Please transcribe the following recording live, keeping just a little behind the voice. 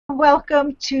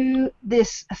Welcome to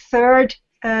this third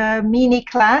mini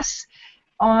class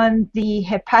on the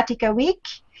Hepatica week.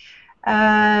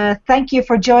 Thank you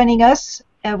for joining us.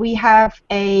 We have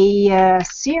a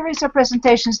series of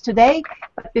presentations today,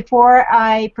 but before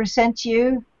I present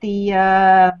you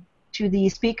to the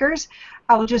speakers,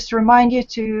 I will just remind you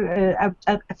to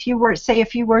say a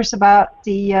few words about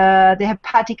the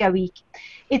Hepatica week.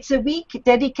 It's a week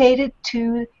dedicated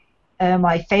to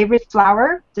my favorite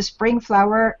flower, the spring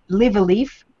flower liver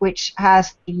leaf, which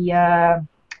has the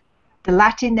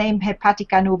Latin name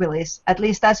Hepatica nobilis. At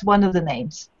least that's one of the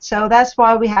names. So that's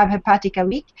why we have Hepatica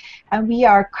week, and we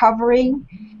are covering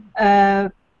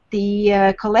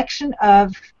the collection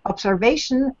of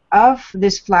observation of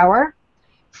this flower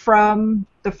from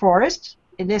the forest.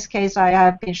 In this case, I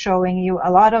have been showing you a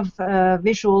lot of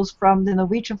visuals from the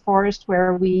Norwegian forest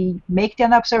where we make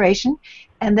an observation,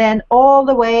 and then all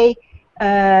the way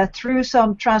through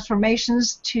some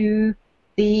transformations to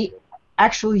the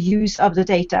actual use of the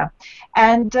data.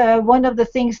 And one of the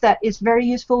things that is very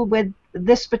useful with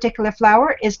this particular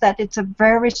flower is that it's a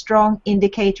very strong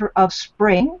indicator of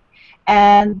spring,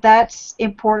 and that's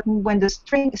important when the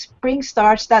spring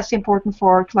starts. That's important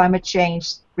for climate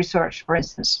change research, for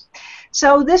instance.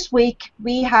 So this week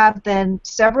we have then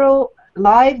several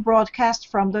live broadcasts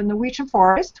from the Norwegian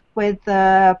forest with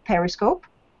Periscope.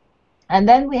 And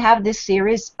then we have this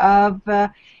series of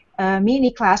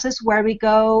mini classes where we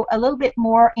go a little bit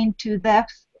more into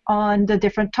depth on the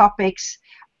different topics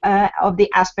of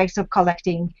the aspects of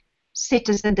collecting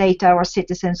citizen data or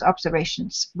citizens'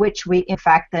 observations, which we in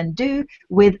fact then do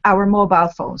with our mobile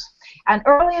phones. And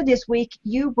earlier this week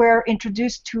you were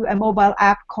introduced to a mobile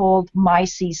app called My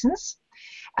Seasons,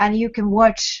 and you can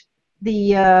watch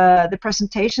the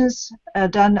presentations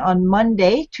done on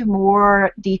Monday to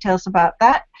more details about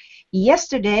that.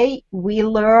 Yesterday we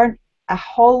learned a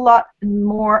whole lot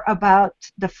more about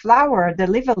the flower, the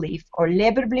liver leaf, or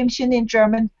Leberblümchen in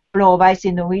German, Blåveis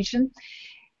in Norwegian.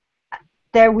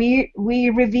 There we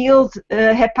revealed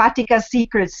Hepatica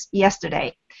secrets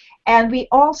yesterday. And we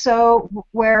also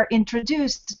were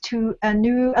introduced to a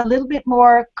little bit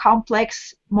more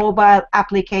complex mobile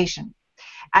application.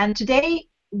 And today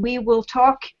we will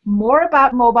talk more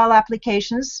about mobile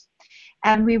applications,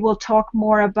 and we will talk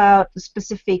more about the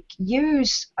specific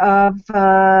use of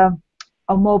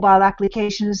mobile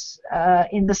applications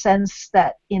in the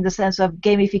sense of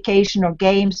gamification or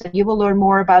games, and you will learn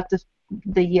more about the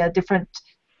different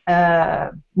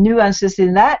nuances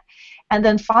in that. And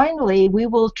then finally we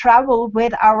will travel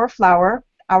with our flower,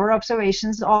 our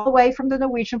observations, all the way from the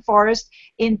Norwegian forest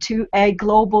into a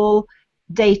global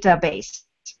database.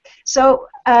 So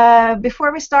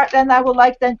before we start, then I would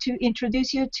like then to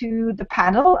introduce you to the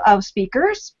panel of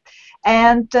speakers,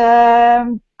 and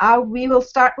we will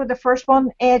start with the first one.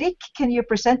 Erik, can you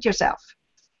present yourself?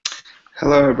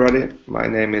 Hello everybody, my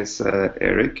name is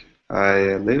Erik.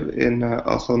 I live in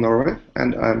Oslo, Norway,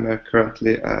 and I'm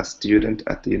currently a student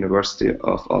at the University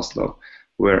of Oslo,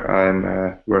 where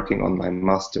I'm working on my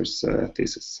master's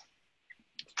thesis.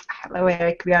 Hello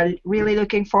Erik, we are really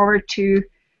looking forward to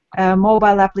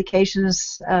mobile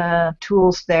applications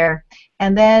tools there.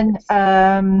 And then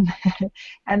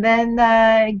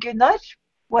Gunnar,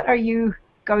 what are you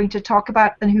going to talk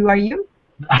about, and who are you?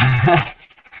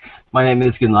 My name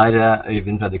is Gunnar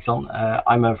Øyvin Fredrikson.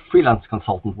 I'm a freelance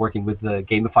consultant working with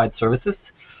gamified services.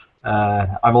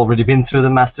 I've already been through the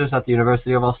masters at the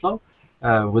University of Oslo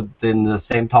within the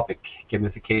same topic,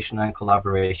 gamification and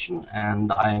collaboration,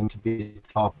 and I'm to be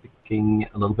talking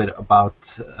a little bit about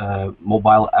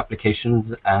mobile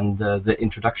applications and the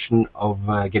introduction of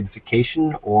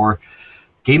gamification, or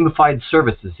gamified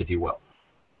services, if you will.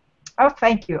 Oh,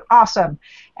 thank you. Awesome.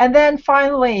 And then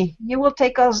finally, you will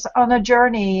take us on a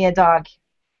journey, Dag.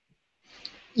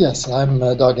 Yes, I'm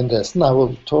Dag Andresen. I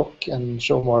will talk and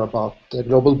show more about the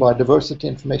Global Biodiversity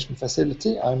Information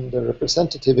Facility. I'm the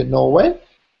representative in Norway,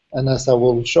 and as I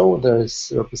will show, there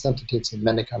is representatives in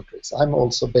many countries. I'm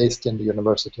also based in the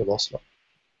University of Oslo.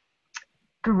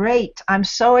 Great. I'm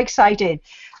so excited.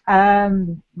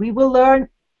 We will learn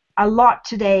a lot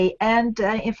today, and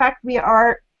in fact we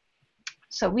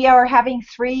are having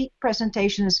 3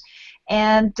 presentations,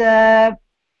 and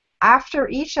after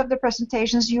each of the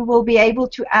presentations you will be able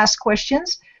to ask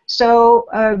questions. So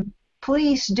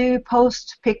please do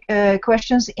post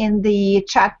questions in the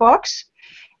chat box,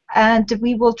 and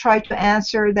we will try to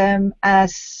answer them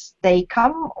as they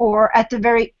come, or at the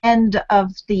very end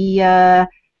of the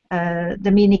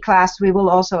mini class we will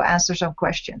also answer some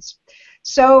questions.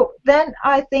 So then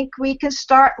I think we can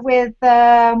start with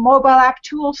mobile app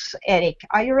tools. Erik,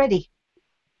 are you ready?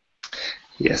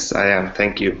 Yes, I am.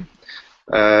 Thank you.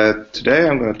 Today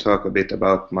I'm going to talk a bit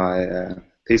about my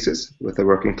thesis with the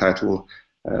working title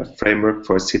Framework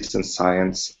for Citizen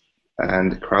Science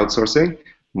and Crowdsourcing,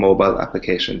 Mobile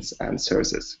Applications and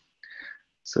Services.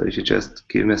 So if you just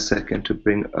give me a second to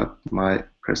bring up my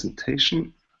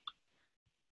presentation.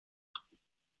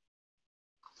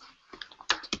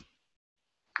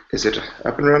 Is it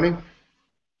up and running?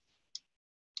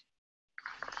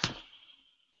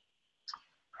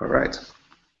 All right.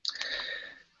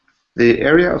 The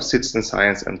area of citizen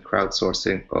science and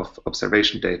crowdsourcing of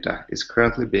observation data is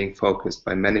currently being focused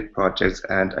by many projects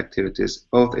and activities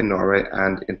both in Norway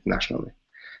and internationally.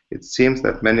 It seems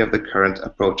that many of the current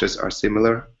approaches are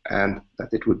similar and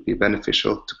that it would be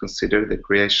beneficial to consider the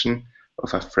creation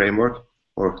of a framework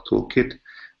or toolkit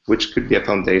which could be a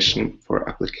foundation for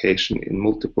application in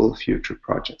multiple future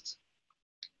projects.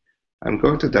 I'm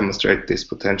going to demonstrate this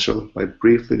potential by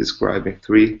briefly describing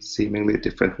 3 seemingly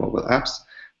different mobile apps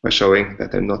by showing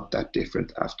that they're not that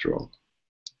different after all.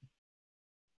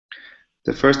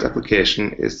 The first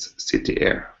application is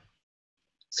CityAir.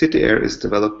 CityAir is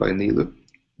developed by NILU,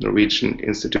 Norwegian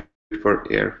Institute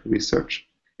for Air Research.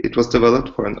 It was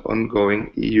developed for an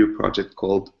ongoing EU project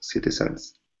called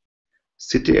CitySense.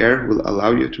 CityAir will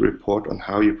allow you to report on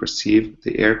how you perceive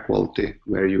the air quality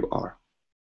where you are.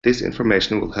 This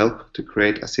information will help to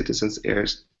create a citizen's air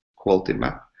quality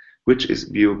map, which is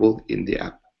viewable in the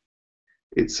app.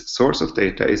 Its source of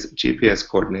data is GPS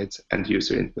coordinates and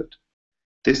user input.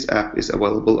 This app is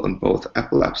available on both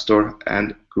Apple App Store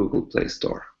and Google Play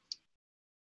Store.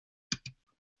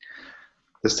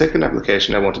 The second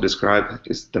application I want to describe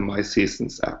is the My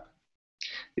Seasons app.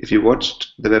 If you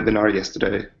watched the webinar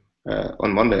yesterday,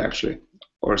 on Monday actually,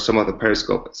 or some of the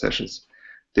Periscope sessions,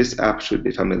 this app should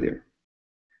be familiar.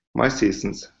 My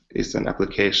Seasons is an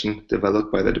application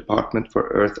developed by the Department for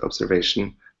Earth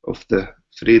Observation of the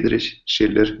Friedrich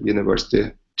Schiller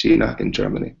University, Jena in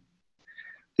Germany.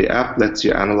 The app lets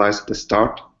you analyze the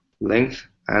start, length,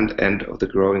 and end of the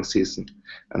growing season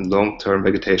and long-term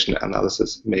vegetation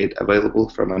analysis made available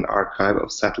from an archive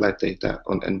of satellite data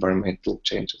on environmental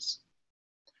changes.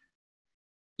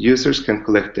 Users can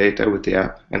collect data with the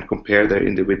app and compare their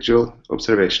individual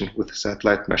observation with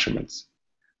satellite measurements.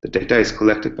 The data is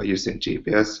collected by using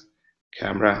GPS,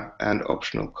 camera, and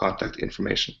optional contact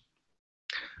information.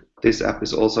 This app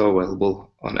is also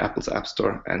available on Apple's App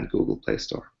Store and Google Play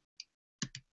Store.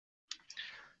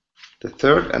 The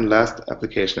third and last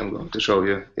application I'm going to show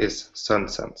you is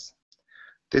SunSense.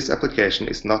 This application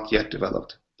is not yet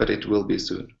developed, but it will be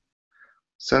soon.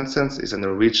 SunSense is a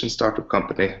Norwegian startup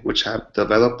company which have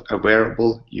developed a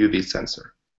wearable UV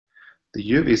sensor. The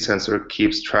UV sensor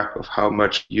keeps track of how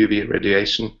much UV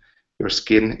radiation your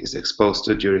skin is exposed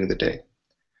to during the day.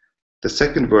 The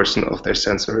second version of their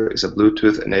sensor is a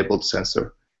Bluetooth-enabled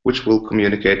sensor which will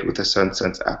communicate with the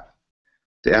SunSense app.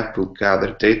 The app will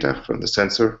gather data from the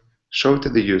sensor, show it to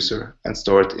the user, and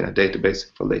store it in a database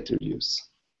for later use.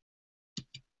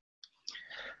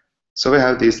 So we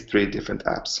have these 3 different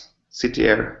apps: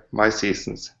 CityAir, My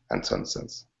Seasons, and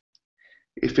SunSense.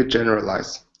 If we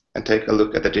generalize and take a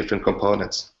look at the different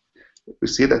components, we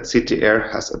see that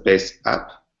CityAir has a base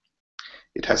app.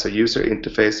 It has a user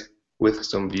interface with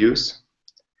some views.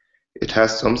 It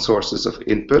has some sources of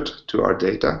input to our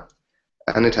data,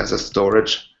 and it has a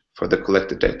storage for the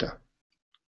collected data.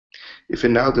 If we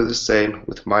now do the same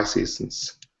with My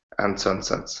Seasons and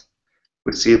SunSense,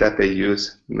 we see that they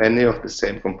use many of the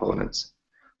same components.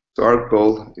 So our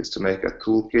goal is to make a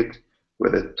toolkit where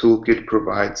the toolkit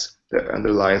provides the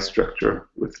underlying structure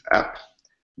with app,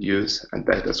 views, and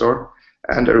data store,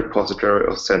 and a repository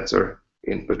of sensor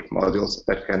input modules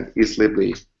that can easily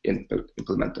be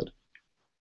implemented.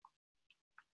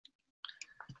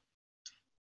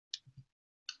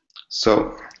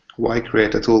 So, why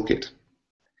create a toolkit?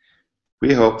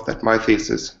 We hope that my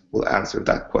thesis will answer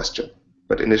that question,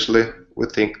 but initially we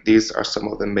think these are some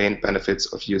of the main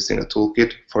benefits of using a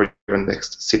toolkit for your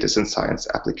next citizen science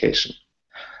application.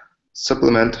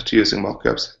 Supplement to using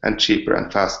mockups, and cheaper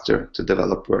and faster to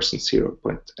develop version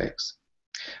 0.x.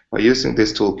 By using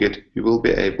this toolkit, you will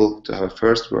be able to have a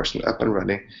first version up and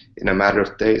running in a matter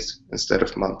of days instead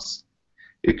of months.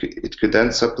 It could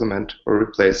then supplement or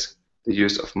replace the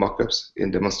use of mockups in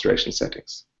demonstration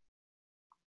settings.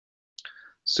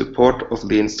 Support of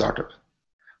Lean Startup.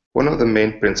 One of the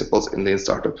main principles in Lean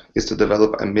Startup is to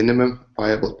develop a minimum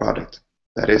viable product.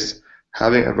 That is,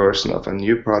 having a version of a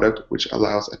new product which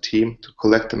allows a team to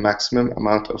collect the maximum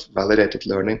amount of validated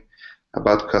learning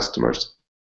about customers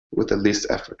with the least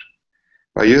effort.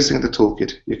 By using the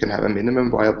toolkit, you can have a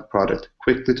minimum viable product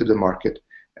quickly to the market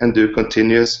and do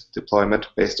continuous deployment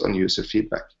based on user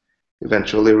feedback.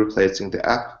 eventually replacing the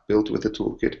app built with the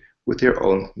toolkit with your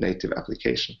own native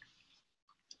application.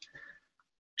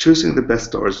 Choosing the best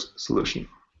storage solution.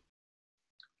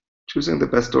 Choosing the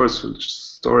best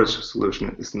storage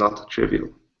solution is not trivial.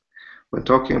 When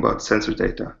talking about sensor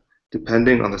data,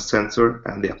 depending on the sensor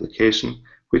and the application,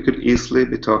 we could easily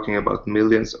be talking about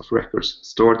millions of records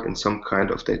stored in some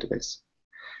kind of database.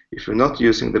 If you're not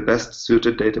using the best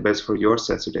suited database for your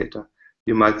sensor data,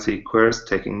 you might see queries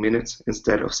taking minutes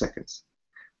instead of seconds.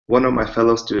 One of my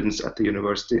fellow students at the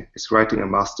university is writing a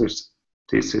master's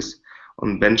thesis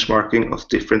on benchmarking of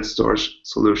different storage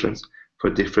solutions for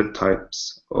different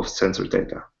types of sensor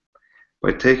data.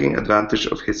 By taking advantage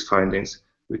of his findings,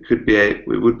 we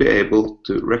would be able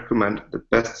to recommend the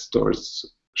best storage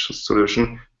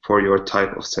solution for your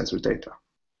type of sensor data.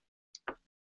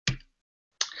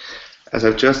 As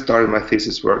I've just started my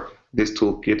thesis work, this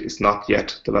toolkit is not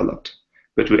yet developed,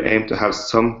 but we aim to have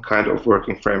some kind of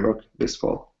working framework this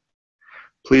fall.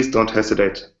 Please don't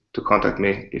hesitate to contact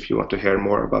me if you want to hear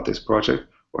more about this project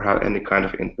or have any kind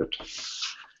of input.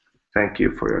 Thank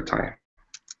you for your time.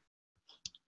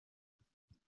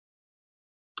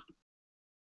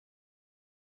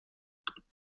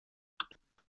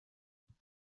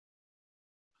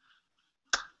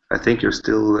 I think you're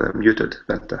still muted,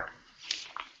 Bente.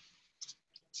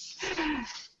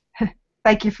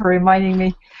 Thank you for reminding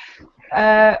me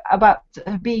about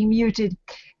being muted.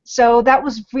 So that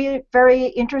was really very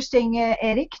interesting,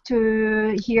 Erik,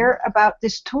 to hear about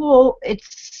this tool. It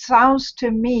sounds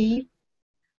to me,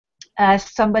 as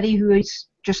somebody who is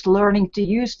just learning to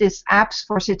use these apps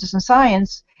for citizen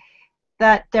science,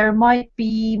 that there might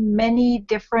be many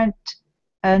different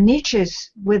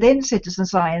niches within citizen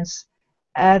science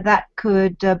that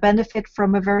could benefit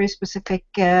from a very specific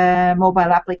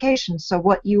mobile application. So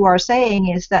what you are saying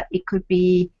is that it could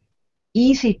be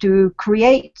easy to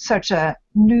create such a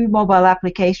new mobile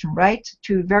application, right?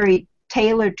 To very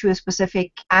tailored to a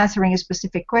specific, answering a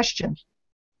specific question.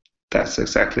 That's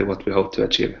exactly what we hope to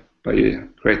achieve by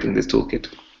creating this toolkit.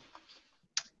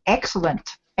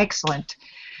 Excellent, excellent.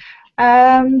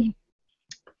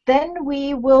 Then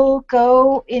we will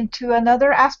go into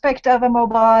another aspect of a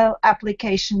mobile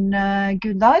application,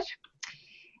 Gunnar,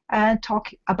 and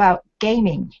talk about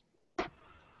gaming.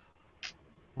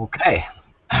 Okay.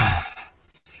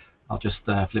 I'll just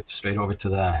flip straight over to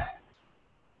the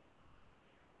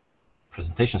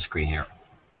presentation screen here.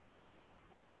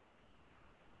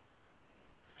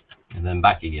 And then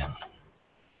back again.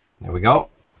 There we go.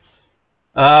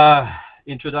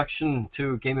 Introduction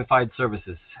to gamified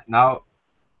services. Now,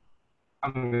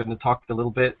 I'm going to talk a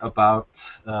little bit about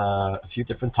a few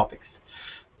different topics.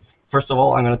 First of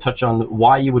all, I'm going to touch on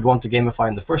why you would want to gamify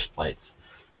in the first place.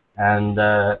 And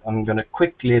I'm going to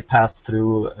quickly pass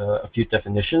through a few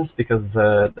definitions because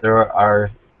there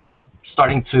are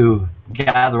starting to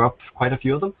gather up quite a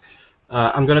few of them.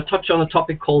 I'm going to touch on a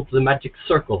topic called the magic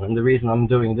circle, and the reason I'm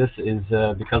doing this is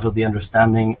because of the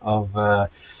understanding of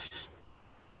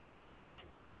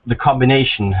the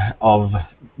combination of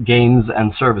games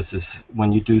and services.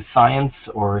 When you do science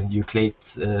or you create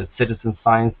citizen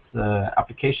science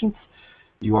applications,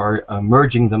 you are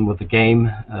merging them with the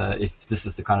game if this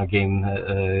is the kind of game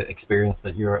experience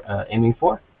that you're aiming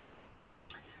for.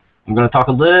 I'm going to talk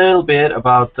a little bit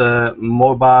about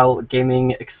mobile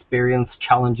gaming experience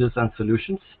challenges and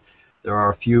solutions. There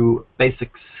are a few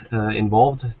basics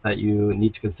involved that you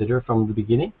need to consider from the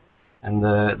beginning and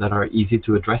that are easy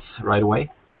to address right away.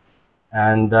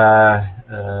 And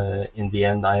in the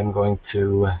end, I am going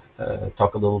to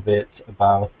talk a little bit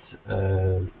about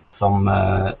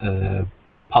some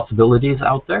possibilities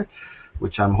out there,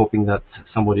 which I'm hoping that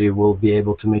somebody will be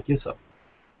able to make use of.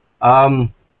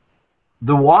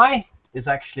 The why is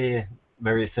actually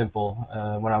very simple.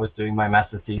 When I was doing my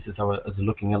master's thesis, I was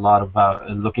looking a lot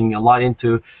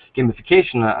into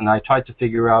gamification, and I tried to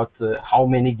figure out how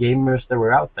many gamers there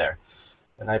were out there.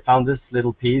 And I found this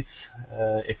little piece.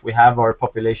 If we have our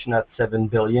population at 7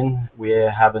 billion, we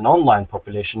have an online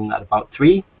population at about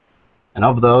 3, and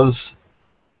of those,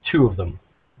 2 of them,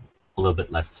 a little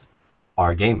bit less,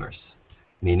 are gamers,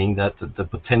 meaning that the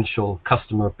potential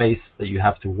customer base that you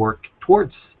have to work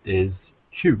towards is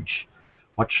huge,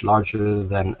 much larger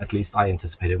than at least I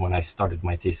anticipated when I started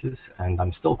my thesis, and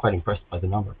I'm still quite impressed by the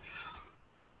number.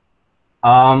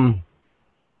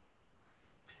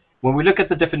 When we look at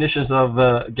the definitions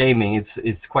of gaming,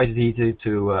 it's quite easy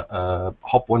to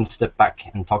hop one step back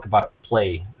and talk about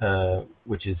play,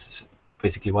 which is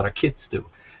basically what our kids do.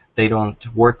 They don't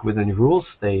work with any rules,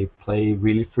 they play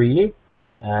really freely,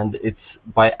 and it's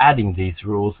by adding these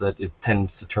rules that it tends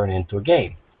to turn into a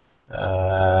game,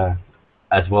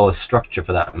 as well as structure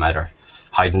for that matter.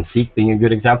 hide and seek being a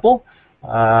good example.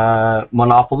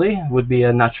 Monopoly would be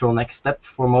a natural next step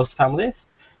for most families.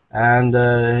 And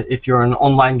if you're an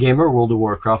online gamer, World of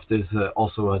Warcraft is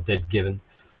also a dead given.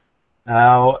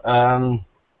 Now,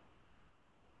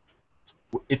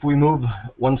 if we move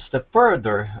one step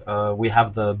further, we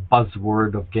have the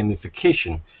buzzword of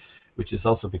gamification, which has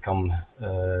also become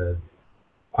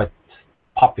quite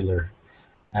popular.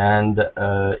 And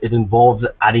it involves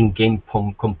adding game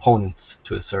components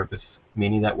to a service,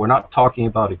 meaning that we're not talking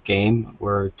about a game,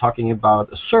 we're talking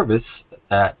about a service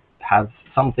that has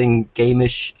something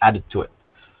game-ish added to it.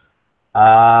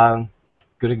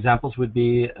 Good examples would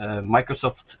be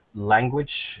Microsoft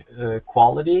language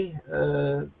quality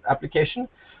application,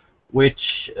 which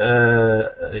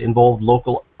involved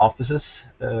local offices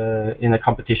in a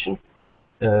competition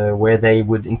where they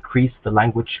would increase the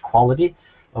language quality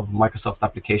of Microsoft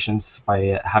applications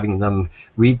by having them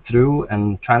read through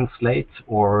and translate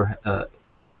or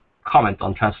comment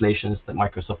on translations that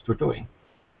Microsoft were doing.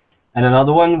 And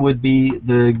another one would be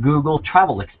the Google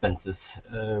travel expenses,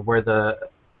 where the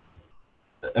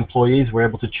employees were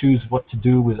able to choose what to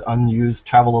do with unused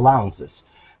travel allowances.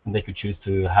 And they could choose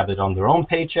to have it on their own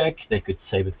paycheck, they could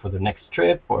save it for the next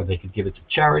trip, or they could give it to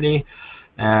charity.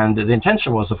 And the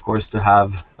intention was, of course, to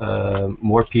have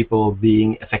more people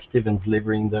being effective in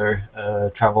delivering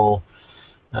their travel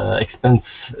expense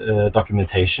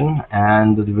documentation,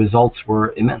 and the results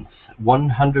were immense.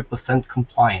 100%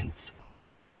 compliance.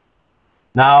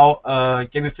 Now,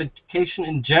 gamification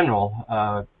in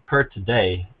general, per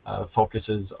today,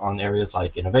 focuses on areas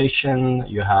like innovation.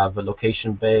 You have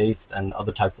location-based and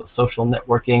other types of social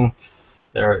networking.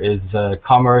 There is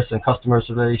commerce and customer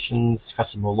relations,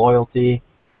 customer loyalty.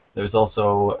 There's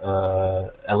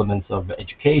also elements of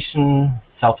education,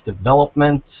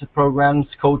 self-development programs,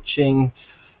 coaching,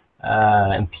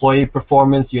 employee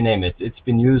performance, you name it. It's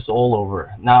been used all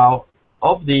over. Now,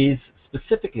 of these,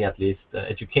 specifically at least,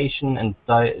 education and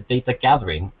data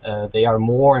gathering, they are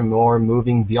more and more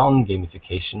moving beyond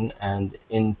gamification and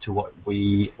into what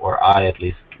we, or I at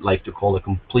least, like to call a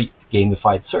complete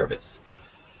gamified service.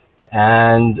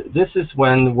 And this is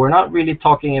when we're not really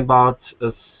talking about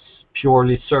a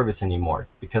purely service anymore,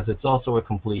 because it's also a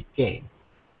complete game.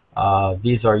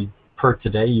 These are, per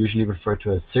today, usually referred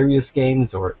to as serious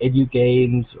games or edu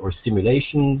games or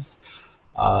simulations.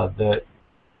 The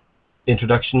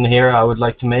introduction here I would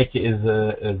like to make is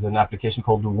an application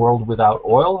called The World Without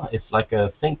Oil. It's like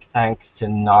a think tank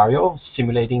scenario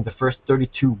simulating the first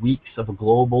 32 weeks of a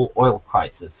global oil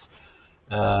crisis,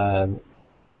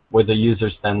 where the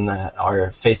users then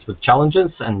are faced with challenges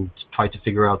and try to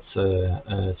figure out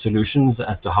solutions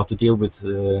as to how to deal with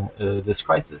this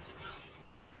crisis.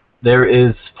 There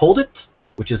is Fold It,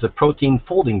 which is a protein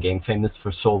folding game famous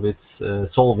for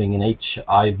solving an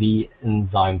HIV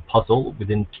enzyme puzzle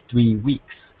within 3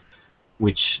 weeks,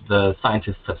 which the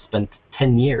scientists have spent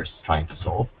 10 years trying to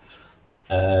solve.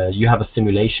 You have a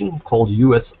simulation called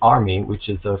US Army, which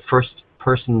is a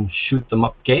first-person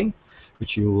shoot-them-up game,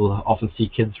 which you will often see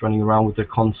kids running around with their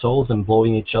consoles and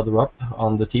blowing each other up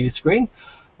on the TV screen,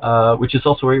 which is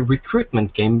also a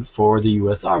recruitment game for the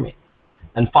US Army.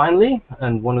 And finally,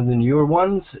 and one of the newer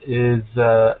ones, is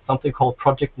something called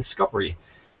Project Discovery,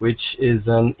 which is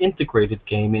an integrated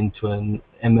game into an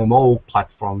MMO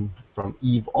platform from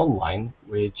EVE Online,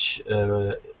 which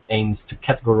aims to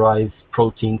categorize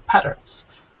protein patterns.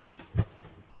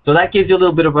 So that gives you a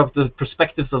little bit about the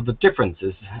perspectives of the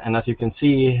differences. And as you can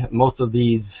see, most of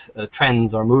these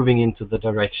trends are moving into the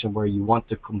direction where you want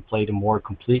to complete a more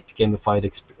complete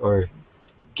gamified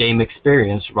game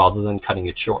experience rather than cutting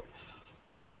it short.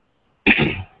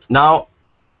 Now,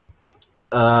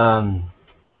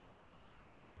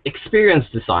 experience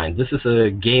design. This is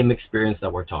a game experience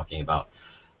that we're talking about.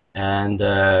 And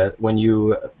when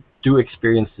you do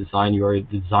experience design, you are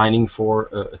designing for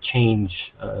a change,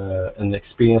 an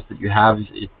experience that you have.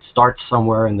 It starts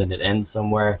somewhere and then it ends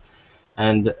somewhere.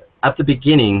 And at the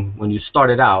beginning, when you start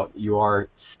it out, you are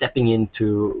stepping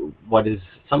into what is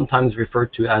sometimes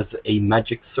referred to as a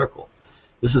magic circle.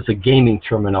 This is a gaming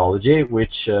terminology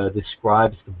which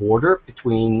describes the border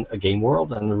between a game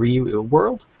world and a real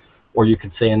world, or you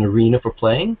could say an arena for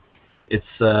playing. It's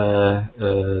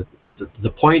the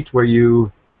point where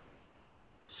you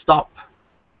stop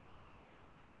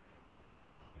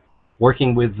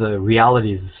working with the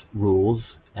reality's rules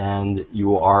and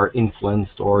you are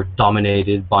influenced or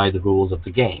dominated by the rules of the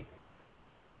game.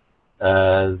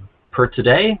 Per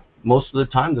today, most of the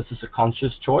time this is a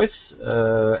conscious choice,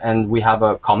 and we have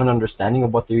a common understanding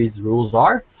of what these rules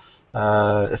are.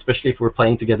 especially if we're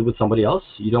playing together with somebody else.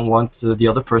 You don't want the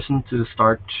other person to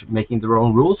start making their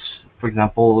own rules. For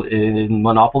example, in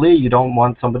Monopoly, you don't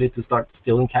want somebody to start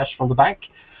stealing cash from the bank.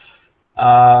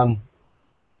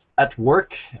 At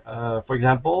work, for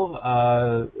example,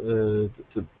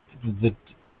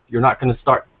 you're not going to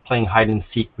start playing hide and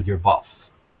seek with your boss.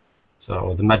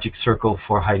 So the magic circle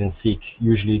for hide and seek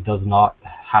usually does not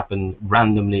happen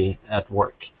randomly at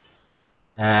work.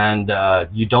 And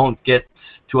you don't get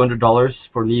 $200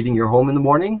 for leaving your home in the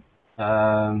morning,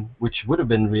 which would have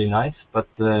been really nice, but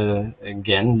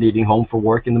again, leaving home for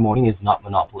work in the morning is not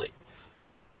Monopoly.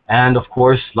 And of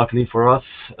course, luckily for us,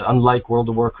 unlike World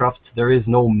of Warcraft, there is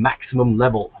no maximum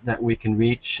level that we can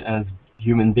reach as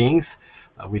human beings.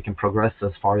 We can progress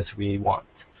as far as we want.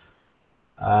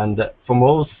 And for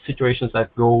most situations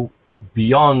that go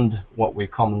beyond what we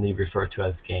commonly refer to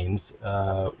as games,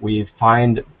 we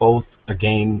find both a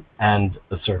game and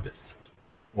a service.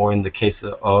 Or in the case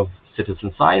of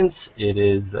citizen science, it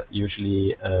is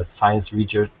usually a science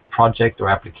research project or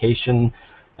application.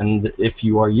 And if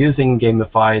you are using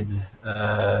gamified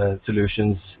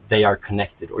solutions, they are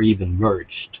connected or even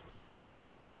merged.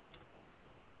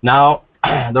 Now,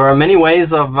 there are many ways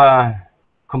of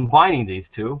combining these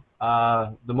two.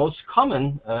 The most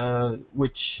common,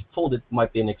 which Foldit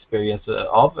might be an experience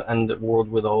of, and World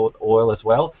Without Oil as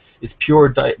well, is pure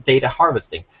data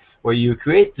harvesting, where you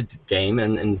create the game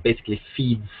and basically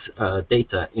feeds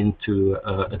data into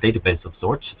a database of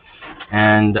sorts.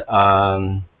 And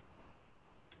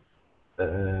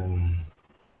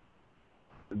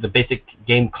the basic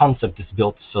game concept is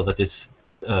built so that this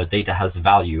data has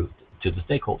value to the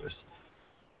stakeholders.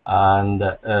 And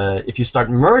if you start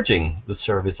merging the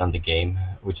service and the game,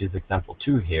 which is example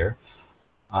 2 here,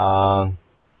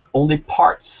 only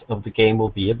parts of the game will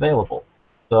be available.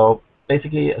 So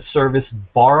basically, a service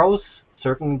borrows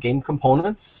certain game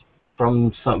components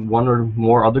from one or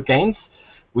more other games,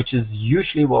 which is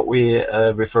usually what we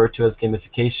refer to as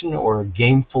gamification or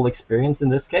gameful experience in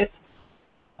this case.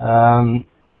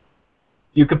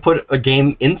 You could put a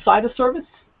game inside a service.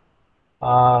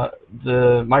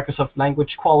 The Microsoft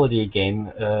Language Quality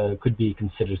game could be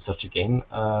considered such a game.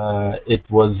 It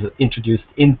was introduced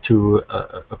into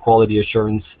a quality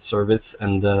assurance service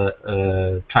and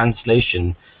a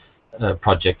translation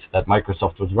project that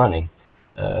Microsoft was running.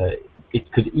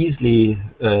 It could easily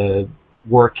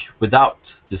work without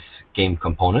this game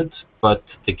component, but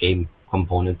the game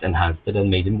component enhanced it and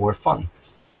made it more fun.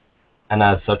 And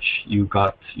as such, you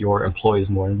got your employees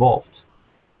more involved.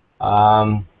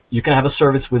 You can have a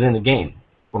service within a game.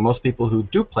 For most people who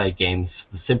do play games,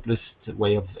 the simplest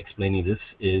way of explaining this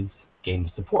is game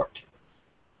support.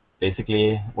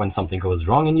 Basically, when something goes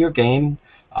wrong in your game,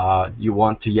 you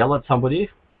want to yell at somebody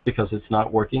because it's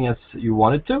not working as you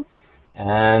want it to.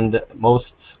 And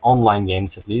most online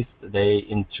games, at least, they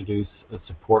introduce a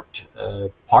support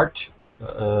part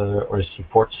or a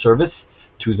support service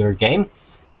to their game.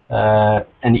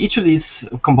 And each of these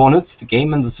components, the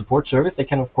game and the support service, they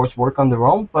can of course work on their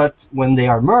own, but when they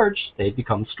are merged, they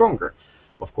become stronger.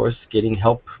 Of course, getting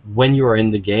help when you are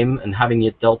in the game and having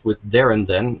it dealt with there and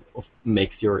then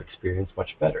makes your experience much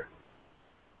better.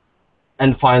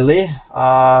 And finally,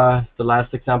 the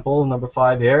last example, number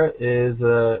 5 here, is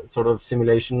a sort of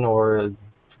simulation or a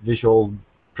visual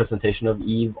presentation of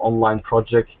EVE online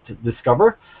project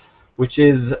Discover, which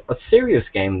is a serious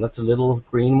game. That's a little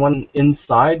green one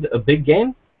inside a big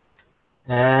game,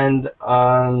 and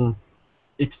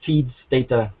it feeds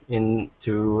data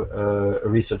into a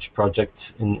research project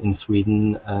in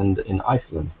Sweden and in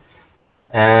Iceland.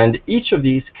 And each of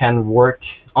these can work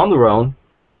on their own.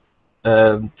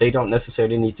 They don't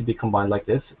necessarily need to be combined like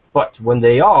this, but when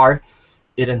they are,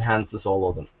 it enhances all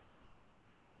of them.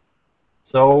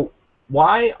 So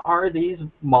why are these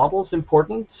models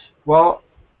important? Well,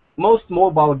 most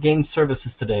mobile game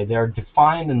services today, they are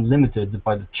defined and limited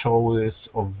by the choice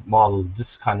of model, this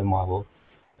kind of model,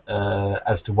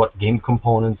 as to what game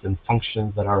components and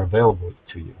functions that are available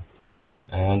to you.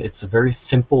 And it's a very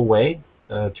simple way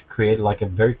to create like a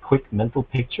very quick mental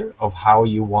picture of how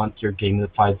you want your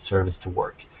gamified service to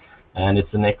work. And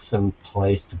it's an excellent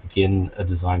place to begin a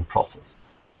design process.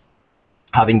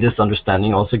 Having this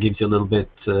understanding also gives you a little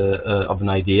bit of an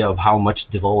idea of how much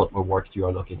development work you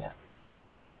are looking at.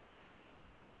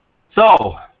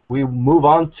 So we move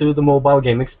on to the mobile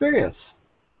game experience.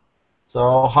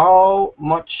 So how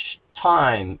much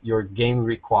time your game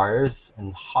requires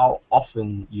and how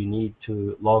often you need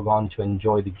to log on to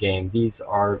enjoy the game. These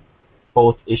are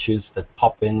both issues that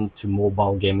pop into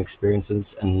mobile game experiences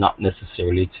and not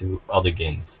necessarily to other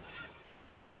games,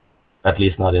 at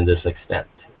least not in this extent.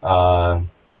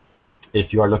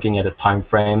 if you are looking at a time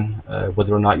frame,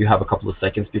 whether or not you have a couple of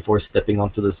seconds before stepping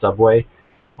onto the subway,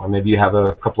 or maybe you have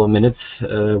a couple of minutes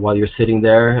while you're sitting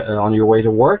there on your way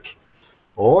to work,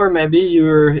 or maybe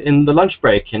you're in the lunch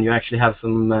break and you actually have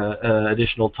some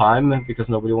additional time because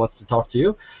nobody wants to talk to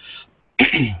you,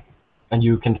 and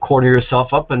you can corner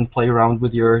yourself up and play around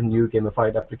with your new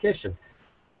gamified application.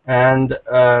 And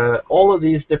all of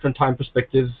these different time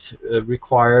perspectives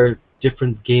require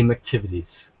different game activities.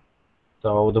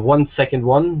 So the 1 second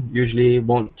one usually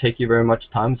won't take you very much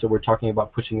time, so we're talking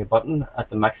about pushing a button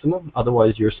at the maximum.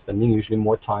 Otherwise, you're spending usually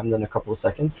more time than a couple of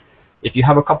seconds. If you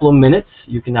have a couple of minutes,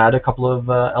 you can add a couple of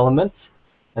elements.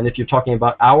 And if you're talking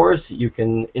about hours, you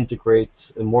can integrate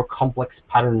more complex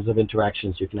patterns of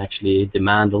interactions. You can actually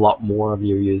demand a lot more of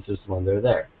your users when they're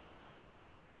there.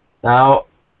 Now,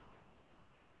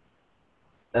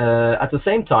 at the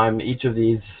same time, each of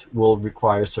these will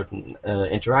require certain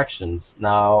interactions.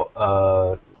 Now,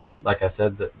 like I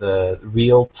said, the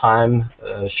real-time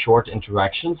short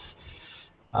interactions,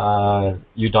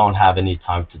 you don't have any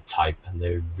time to type, and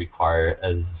they require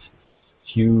as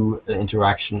few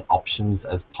interaction options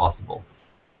as possible.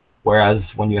 Whereas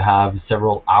when you have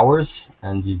several hours,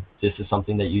 and this is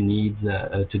something that you need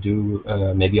to do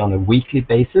maybe on a weekly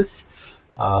basis,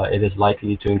 it is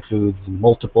likely to include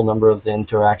multiple number of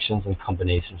interactions and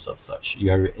combinations of such.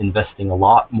 You're investing a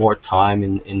lot more time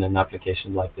in an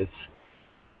application like this.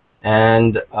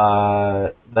 And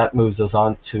that moves us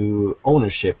on to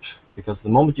ownership, because the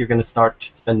moment you're going to start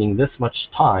spending this much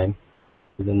time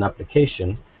with an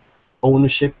application,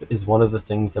 ownership is one of the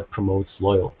things that promotes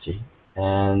loyalty.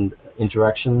 And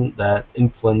interaction that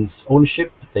influence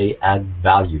ownership, they add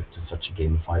value to such a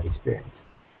gamified experience.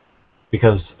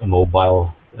 Because a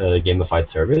mobile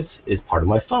gamified service is part of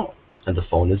my phone, and the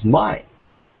phone is mine.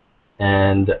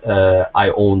 And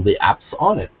I own the apps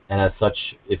on it. And as such,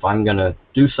 if I'm going to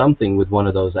do something with one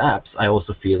of those apps, I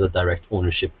also feel a direct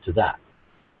ownership to that.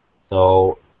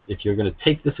 So if you're going to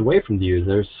take this away from the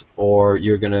users, or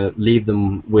you're going to leave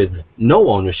them with no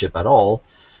ownership at all,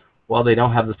 well, they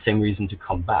don't have the same reason to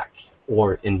come back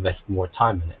or invest more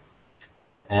time in it.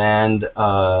 And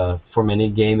for many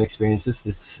game experiences,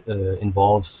 this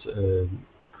involves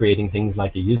creating things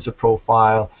like a user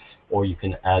profile, or you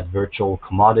can add virtual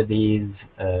commodities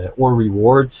or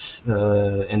rewards.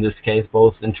 In this case,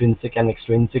 both intrinsic and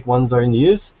extrinsic ones are in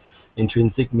use.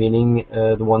 Intrinsic meaning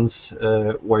the ones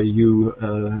where you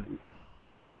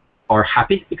are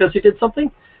happy because you did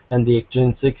something, and the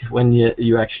extrinsic when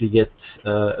you actually get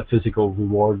a physical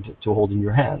reward to hold in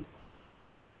your hand.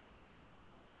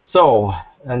 So,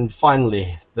 and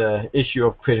finally, the issue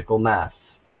of critical mass.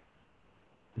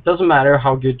 It doesn't matter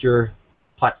how good your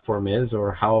platform is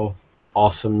or how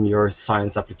awesome your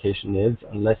science application is,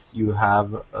 unless you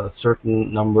have a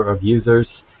certain number of users,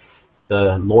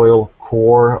 the loyal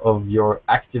core of your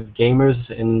active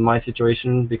gamers in my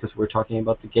situation, because we're talking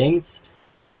about the games.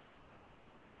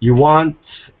 You want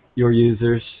your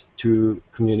users to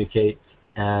communicate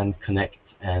and connect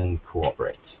and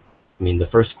cooperate. I mean, the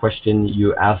first question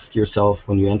you ask yourself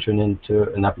when you enter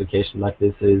into an application like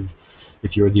this is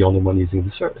if you're the only one using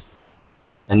the service.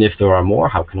 And if there are more,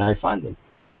 how can I find them?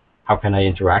 How can I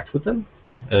interact with them?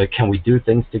 Can we do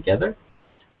things together?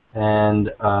 And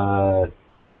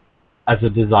as a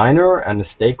designer and a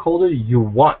stakeholder, you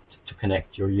want to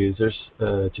connect your users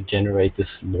to generate this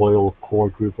loyal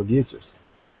core group of users.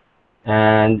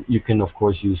 And you can, of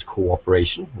course, use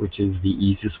cooperation, which is the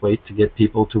easiest way to get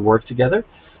people to work together.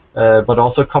 But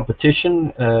also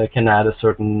competition can add a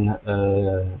certain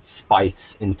spice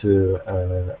into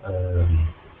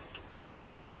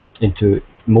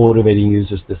motivating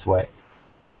users this way.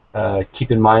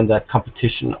 Keep in mind that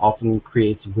competition often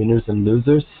creates winners and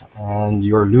losers, and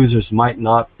your losers might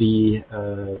not be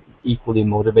equally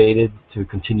motivated to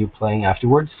continue playing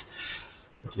afterwards.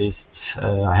 At least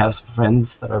I have friends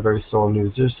that are very sore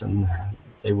losers, and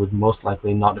they would most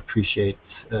likely not appreciate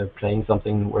playing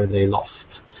something where they lost.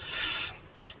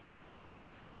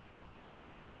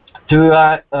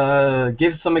 To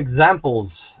give some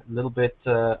examples a little bit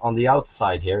on the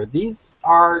outside here, these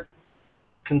are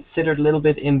considered a little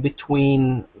bit in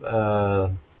between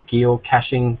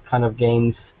geocaching kind of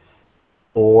games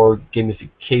or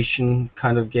gamification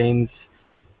kind of games.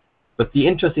 But the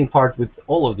interesting part with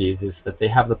all of these is that they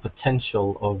have the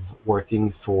potential of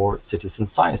working for citizen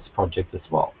science projects as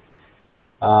well.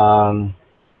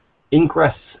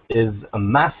 Ingress is a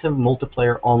massive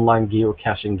multiplayer online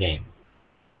geocaching game.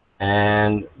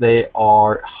 And they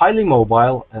are highly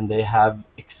mobile, and they have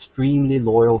extremely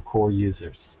loyal core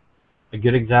users. A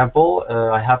good example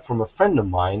I have from a friend of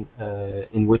mine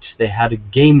in which they had a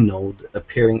game node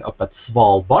appearing up at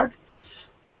Svalbard.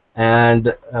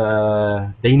 and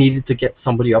they needed to get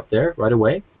somebody up there right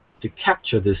away to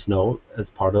capture this node as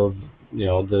part of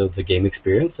the game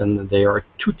experience. And there are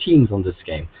 2 teams on this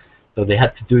game, so they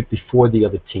had to do it before the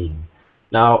other team.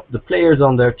 Now the players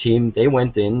on their team, they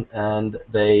went in and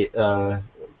they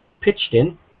pitched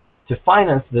in to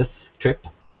finance this trip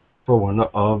for one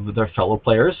of their fellow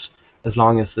players, as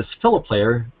long as this fellow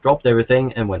player dropped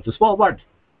everything and went to Svalbard.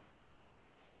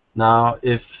 Now,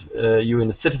 if you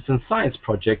in a citizen science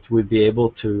project would be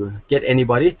able to get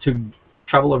anybody to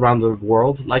travel around the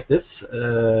world like this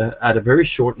at a very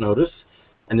short notice,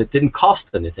 and it didn't cost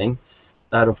anything,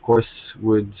 that of course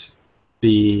would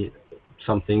be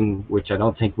something which I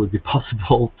don't think would be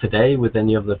possible today with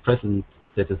any of the present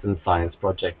citizen science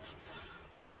projects.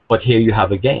 But here you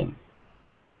have a game,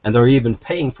 and they're even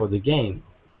paying for the game.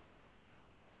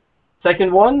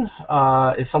 Second one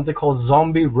is something called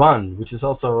Zombie Run, which is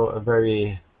also a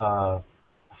very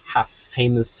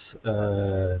half-famous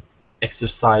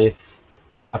exercise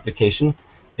application.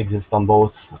 Exists on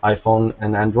both iPhone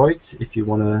and Android if you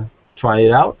want to try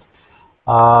it out.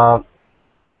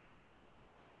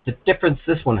 The difference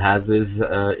this one has is,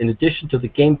 in addition to the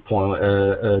game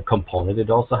component, it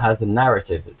also has a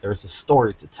narrative. There's a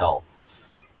story to tell.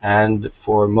 And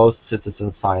for most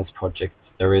citizen science projects,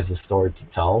 there is a story to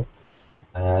tell,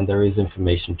 and there is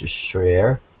information to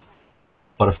share.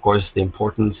 But of course, the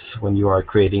importance when you are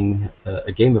creating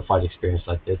a gamified experience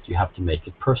like this, you have to make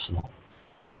it personal.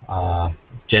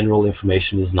 General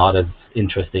information is not as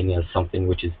interesting as something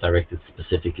which is directed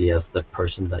specifically as the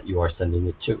person that you are sending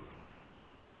it to.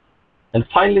 And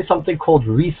finally, something called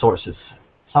resources.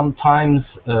 Sometimes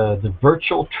the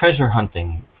virtual treasure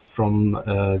hunting from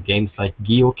games like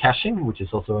geocaching, which is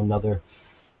also another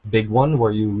big one,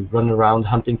 where you run around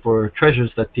hunting for treasures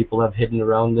that people have hidden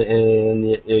around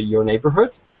in your neighborhood.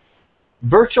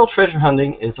 Virtual treasure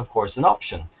hunting is, of course, an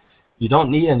option. You don't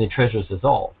need any treasures at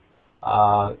all.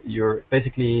 You're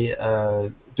basically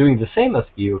doing the same as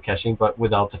geocaching, but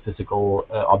without the physical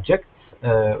objects,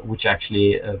 which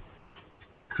actually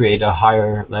create a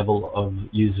higher level of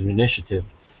user initiative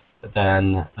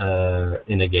than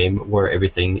in a game where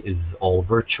everything is all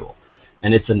virtual.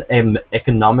 And it's an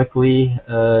economically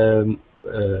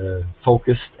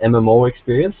focused MMO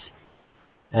experience,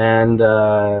 and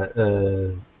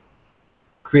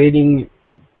creating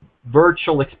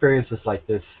virtual experiences like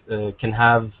this can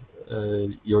have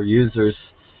your users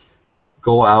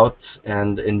go out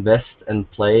and invest and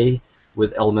play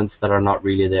with elements that are not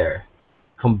really there.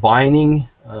 Combining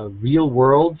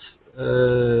real-world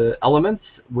elements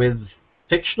with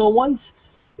fictional ones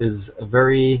is a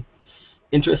very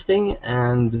interesting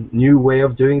and new way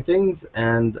of doing things,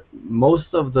 and most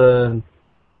of the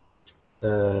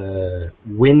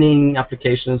winning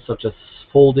applications such as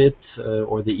Foldit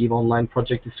or the EVE Online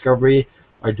Project Discovery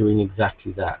are doing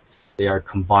exactly that. They are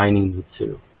combining the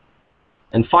two.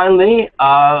 And finally,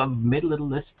 made a little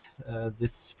list.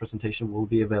 This presentation will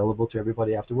be available to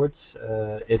everybody afterwards.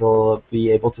 It'll be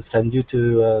able to send you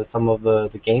to some of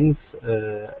the games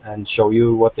and show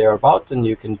you what they're about, and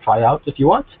you can try out if you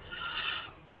want.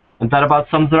 And that about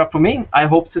sums it up for me. I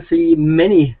hope to see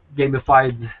many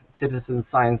gamified citizen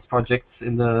science projects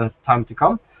in the time to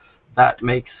come. That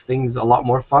makes things a lot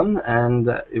more fun, and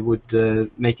it would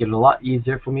make it a lot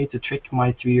easier for me to trick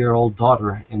my 3-year-old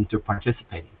daughter into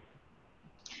participating.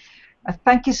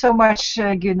 Thank you so much,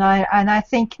 Gunnar. And I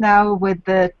think now with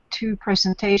the 2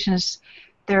 presentations,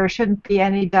 there shouldn't be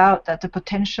any doubt that the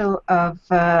potential of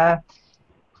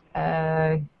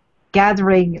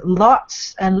gathering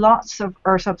lots and lots of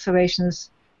Earth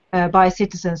observations by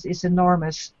citizens is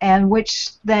enormous, and which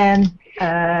then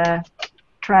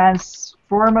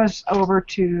transform us over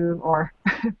to, or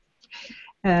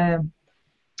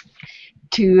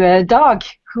to Dag,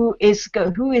 who is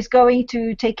going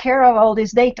to take care of all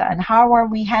this data, and how are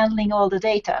we handling all the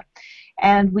data.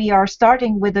 And we are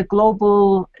starting with a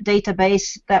global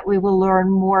database that we will learn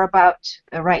more about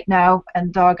right now.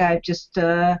 And Dag,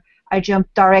 I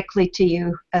jumped directly to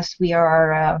you as we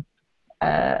are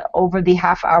over the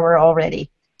half hour already.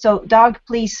 So Dag,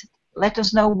 please let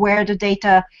us know where the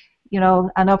data,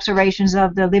 and observations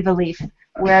of the liver leaf,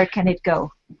 where can it go?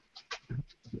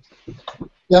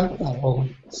 Yeah, I will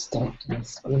start the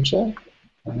screen share.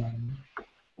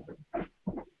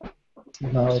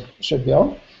 Now it should be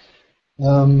on.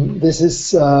 This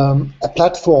is a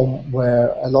platform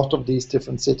where a lot of these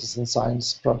different citizen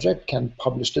science projects can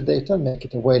publish the data and make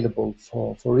it available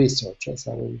for research, as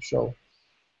I will show.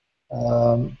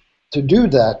 To do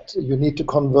that, you need to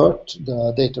convert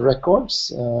the data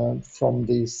records from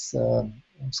these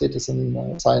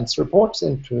citizen science reports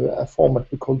into a format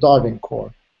we call Darwin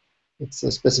Core. It's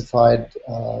a specified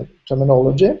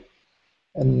terminology,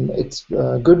 and it's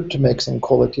good to make some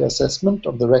quality assessment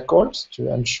of the records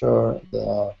to ensure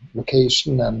the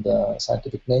location and the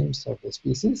scientific names of the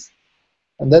species.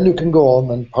 And then you can go on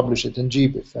and publish it in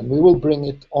GBIF, and we will bring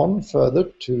it on further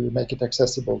to make it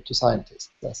accessible to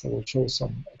scientists, as I will show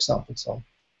some examples of.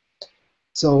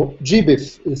 So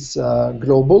GBIF is a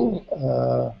global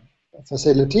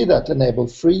facility that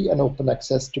enables free and open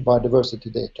access to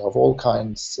biodiversity data of all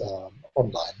kinds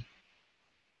online.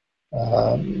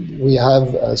 We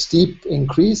have a steep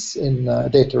increase in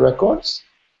data records.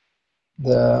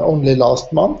 Only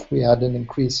last month we had an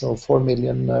increase of 4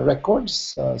 million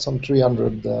records, some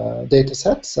 300 data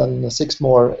sets, and 6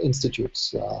 more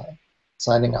institutes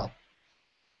signing up.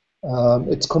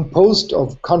 It's composed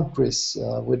of countries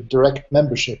with direct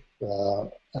membership,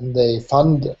 and they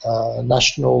fund a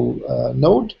national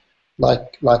node,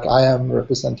 like I am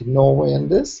representing Norway in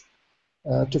this,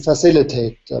 to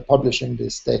facilitate publishing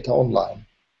this data online.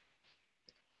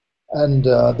 And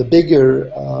the bigger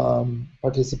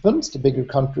participants, the bigger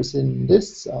countries in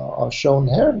this are shown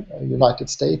here. United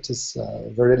States is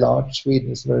very large,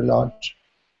 Sweden is very large.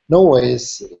 Norway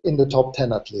is in the top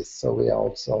 10 at least, so we are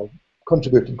also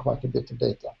contributing quite a bit of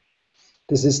data.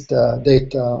 This is the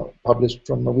data published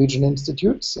from Norwegian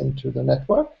institutes into the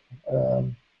network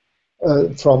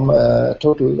from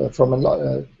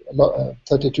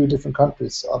 32 different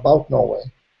countries about Norway.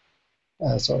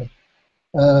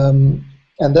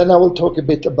 And then I will talk a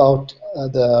bit about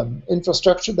the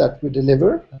infrastructure that we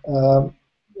deliver.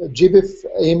 GBIF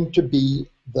aim to be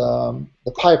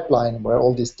the pipeline where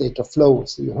all this data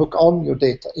flows. So you hook on your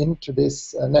data into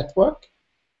this network,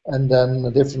 and then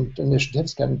the different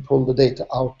initiatives can pull the data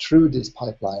out through this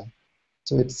pipeline.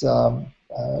 So it's a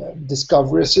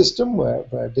discovery system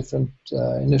where different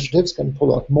initiatives can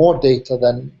pull out more data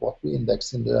than what we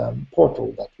index in the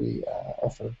portal that we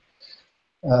offer.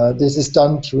 This is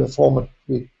done through a format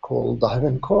we call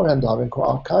DivenCore and DivenCore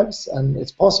Archives, and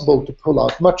it's possible to pull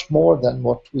out much more than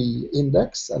what we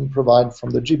index and provide from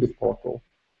the GBIF portal.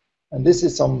 And this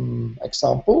is some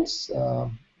examples.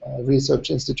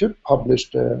 Research Institute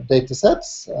published data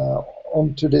sets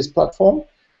onto this platform,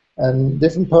 and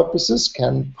different purposes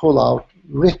can pull out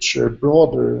richer,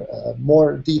 broader,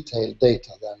 more detailed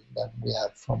data than we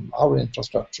have from our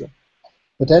infrastructure.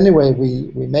 But anyway,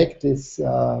 we make this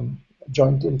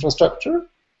joint infrastructure,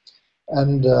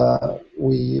 and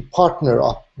we partner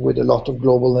up with a lot of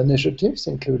global initiatives,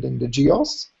 including the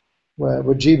GEOS, where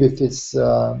GBIF is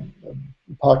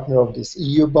partner of this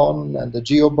EUBON and the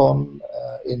GeoBON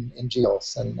in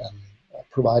GEOS, and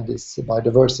provide this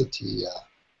biodiversity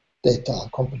data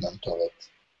component of it.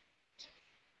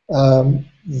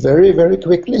 Very, very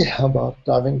quickly about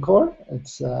DivenCore.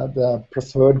 It's the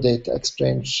preferred data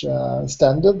exchange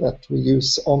standard that we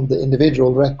use on the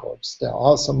individual records. There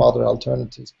are some other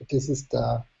alternatives, but this is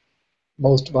the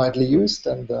most widely used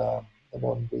and the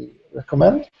one we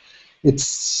recommend.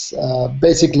 It's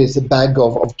basically it's a bag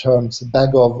of terms, a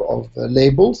bag of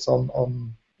labels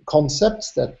on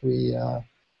concepts that we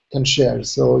can share.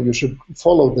 So you should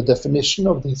follow the definition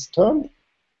of this term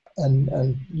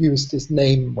and use this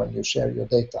name when you share your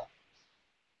data.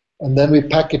 And then we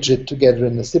package it together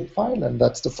in a zip file, and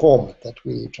that's the format that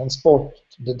we transport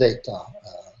the data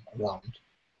around.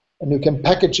 And you can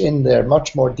package in there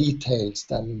much more details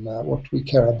than what we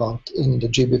care about in the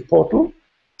GBIF portal.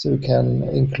 So you can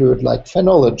include like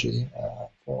phenology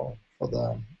for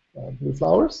the blue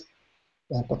flowers,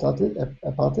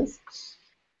 hepatis.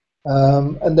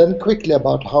 And then quickly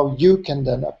about how you can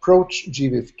then approach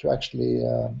GBIF to actually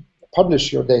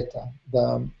publish your data.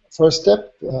 The first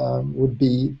step would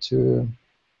be to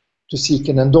seek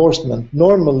an endorsement.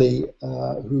 Normally,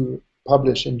 who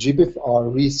publish in GBIF are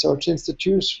research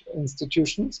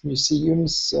institutions,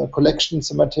 museums,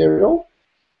 collections of material.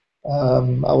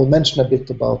 I will mention a bit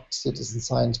about citizen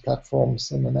science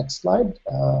platforms in the next slide.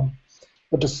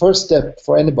 But the first step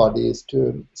for anybody is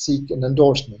to seek an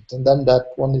endorsement, and then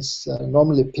that one is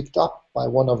normally picked up by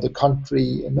one of the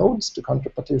country nodes, the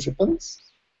country participants.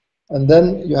 And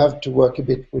then you have to work a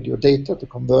bit with your data to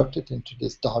convert it into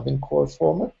this DivenCore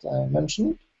format I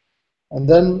mentioned. And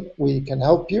then we can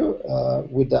help you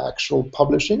with the actual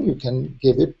publishing. You can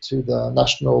give it to the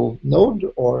national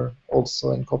node, or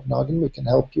also in Copenhagen we can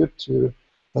help you to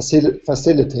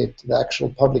facilitate the actual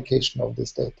publication of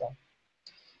this data.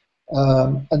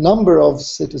 A number of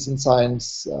citizen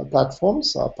science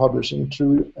platforms are publishing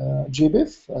through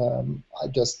GBIF. I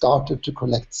just started to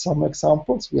collect some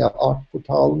examples. We have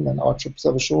Artportalen and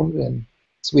Artsobservasjoner in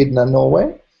Sweden and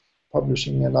Norway,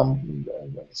 publishing a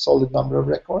solid number of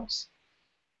records.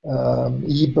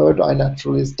 eBird,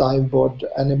 iNaturalist, Diveboard,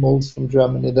 Animals from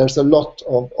Germany. There's a lot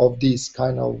of these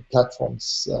kind of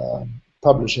platforms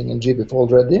publishing in GBIF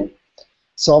already.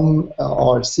 Some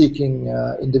are seeking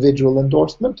individual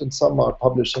endorsement, and some are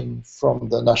publishing from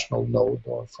the national node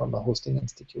or from a hosting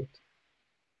institute.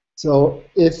 So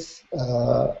if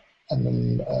a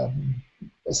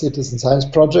citizen science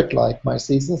project like My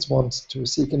Seasons wants to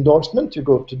seek endorsement, you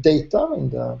go to data in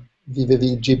the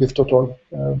www.gbif.org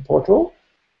portal,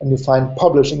 and you find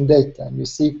publishing data, and you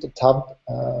seek the tab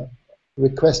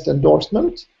request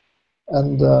endorsement,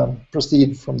 and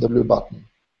proceed from the blue button.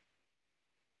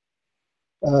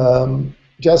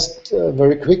 Just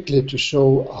very quickly to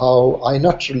show how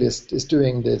iNaturalist is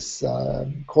doing this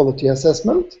quality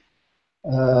assessment.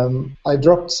 I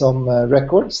dropped some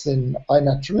records in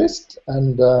iNaturalist,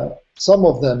 and some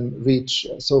of them reach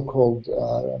so-called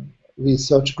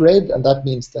research grade, and that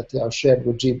means that they are shared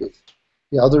with GBIF.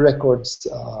 The other records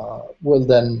will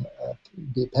then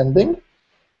be pending.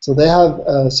 So they have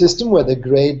a system where they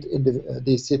grade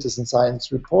these citizen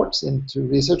science reports into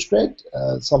research grade,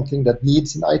 something that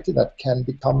needs in IT that can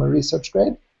become a research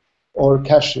grade, or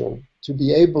casual. To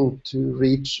be able to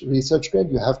reach research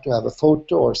grade, you have to have a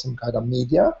photo or some kind of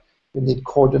media. You need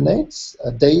coordinates,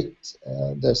 a date,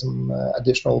 there's some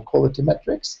additional quality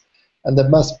metrics, and there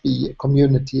must be a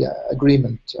community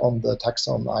agreement on the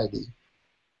taxon ID.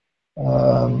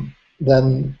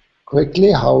 Then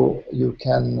quickly how you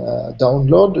can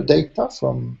download data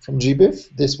from GBIF.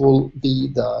 This will be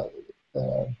the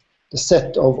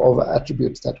set of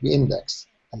attributes that we index,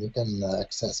 and you can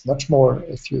access much more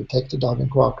if you take the Darwin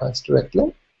Co-archives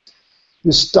directly.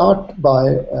 You start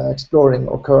by exploring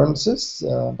occurrences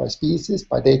by species,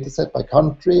 by dataset, by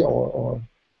country, or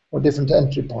different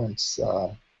entry points.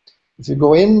 If you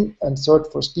go in and search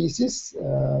for species,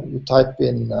 you type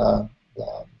in the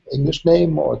English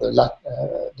name or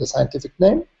the scientific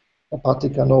name,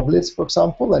 Hepatica nobilis, for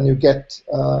example, and you get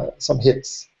some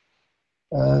hits.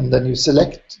 And then you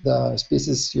select the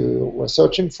species you were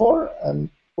searching for, and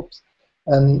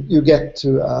you get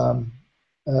to a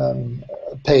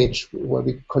page where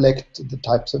we collect the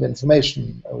types of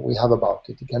information we have about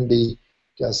it. It can be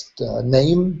just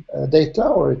name data,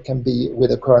 or it can be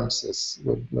with occurrences,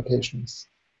 with locations.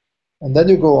 And then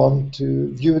you go on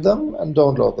to view them and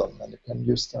download them, and you can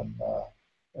use them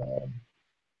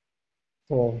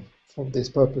for these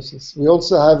purposes. We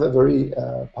also have a very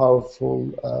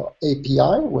powerful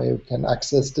API where you can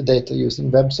access the data using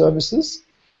web services.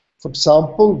 For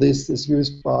example, this is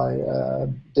used by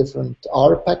different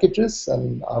R packages,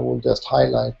 and I will just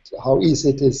highlight how easy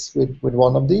it is with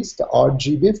one of these, the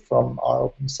RGBIF from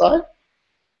ROpenSci.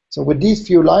 So with these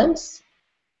few lines,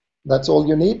 that's all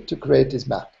you need to create this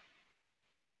map.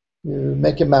 You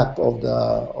make a map of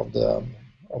the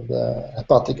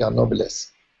Hepatica nobilis,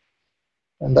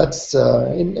 and that's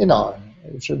in R.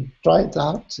 You should try it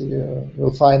out.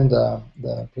 You'll find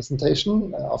the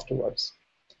presentation afterwards.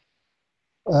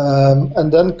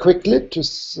 And then quickly to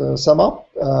sum up,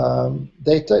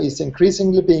 data is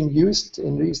increasingly being used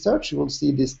in research. You will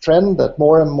see this trend that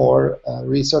more and more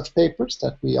research papers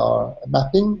that we are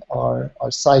mapping are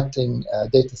citing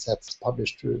data sets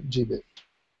published through GBIF.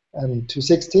 And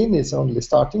 2016 is only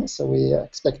starting, so we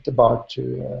expect the bar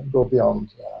to go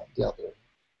beyond the other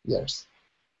years.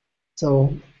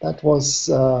 So that was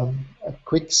a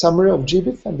quick summary of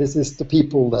GBIF, and this is the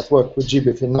people that work with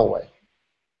GBIF in Norway.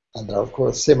 And there are, of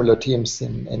course, similar teams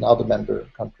in other member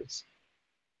countries.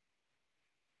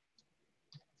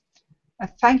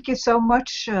 Thank you so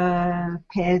much,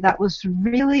 Per. That was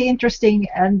really interesting.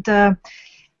 And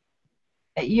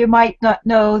you might not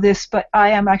know this, but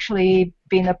I am actually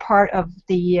been a part of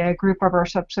the group of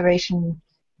Earth observation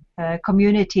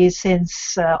community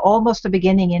since almost the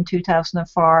beginning in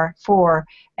 2004.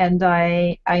 And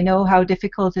I know how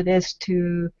difficult it is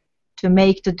to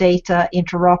make the data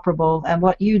interoperable, and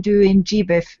what you do in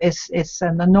GBIF is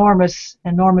an enormous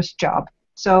job.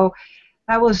 So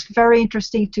that was very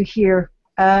interesting to hear.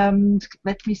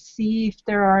 Let me see if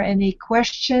there are any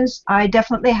questions. I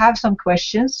definitely have some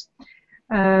questions.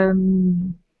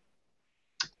 And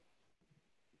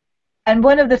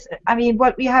one of the,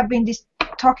 what we have been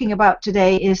talking about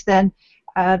today is then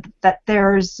that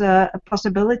there's a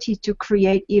possibility to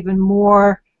create even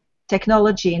more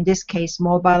technology, in this case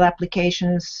mobile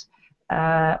applications.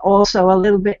 Also a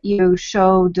little bit you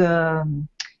showed the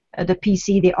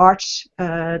PC, the Arch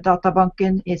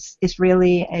databanken is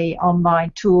really a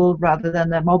online tool rather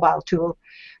than a mobile tool.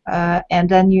 And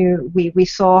then we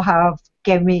saw how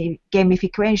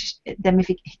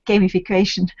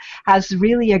gamification has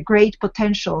really a great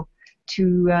potential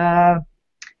to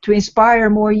inspire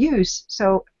more use.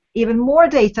 So even more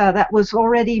data that was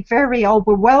already very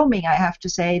overwhelming, I have to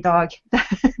say, Dag,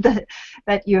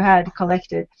 that you had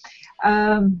collected.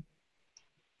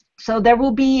 So there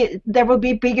will be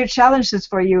bigger challenges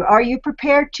for you. Are you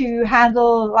prepared to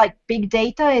handle like big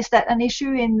data? Is that an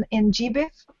issue in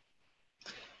GBIF?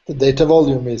 The data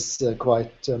volume is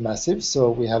quite massive,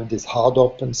 so we have this hard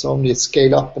up and so on. We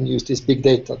scale up and use these big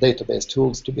data database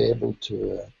tools to be able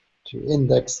to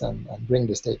index and bring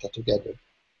this data together.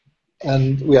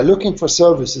 And we are looking for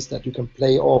services that you can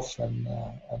play off, and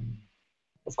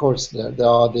of course there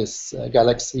are these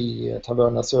Galaxy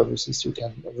Taverna services you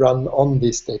can run on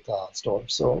this data store.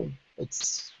 So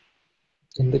it's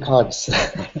in the cards.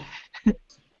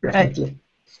 Right.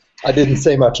 I didn't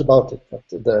say much about it, but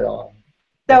there are.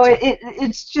 So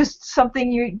it's just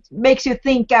something makes you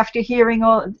think after hearing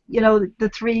all,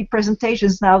 the three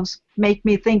presentations now make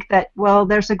me think that, well,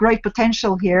 there's a great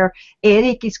potential here.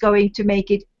 Erik is going to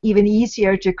make it even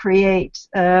easier to create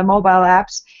mobile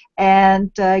apps,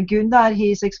 and Gunnar,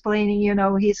 he's explaining,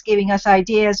 he's giving us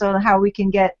ideas on how we can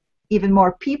get even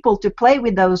more people to play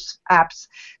with those apps.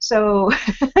 So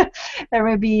there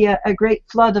will be a great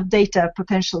flood of data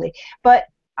potentially. But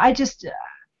I just,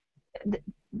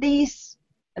 these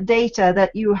data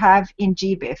that you have in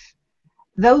GBIF,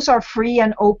 those are free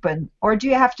and open, or do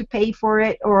you have to pay for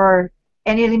it, or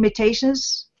any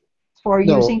limitations for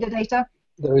using the data?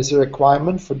 There is a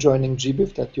requirement for joining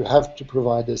GBIF that you have to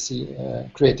provide a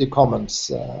Creative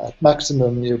Commons. At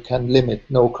maximum, you can limit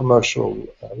no commercial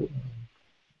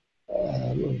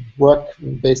work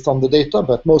based on the data,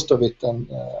 but most of it then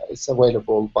is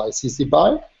available by CC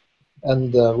BY.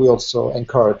 And we also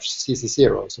encourage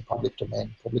CC0, so public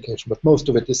domain publication, but most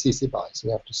of it is CC BY, so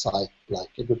you have to cite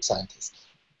like a good scientist.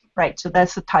 Right, so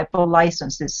that's the type of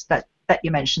licenses that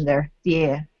you mentioned there,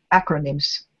 the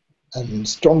acronyms. And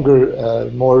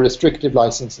stronger, more restrictive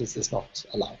licenses is not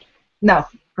allowed. No,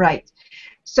 right.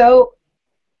 So,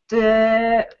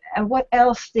 what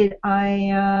else did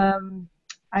I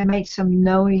made some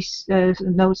notes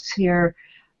here.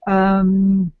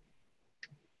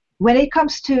 When it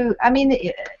comes to,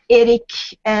 Erik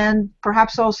and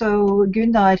perhaps also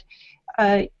Gunnar,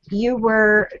 you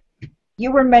were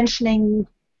mentioning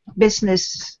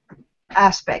business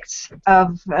aspects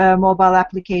of mobile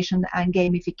application and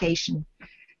gamification.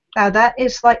 Now that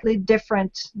is slightly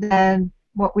different than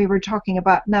what we were talking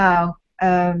about now,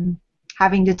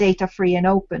 having the data free and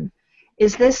open.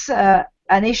 Is this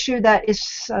an issue that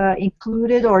is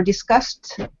included or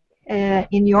discussed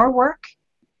in your work?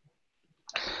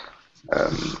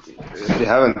 We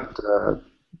haven't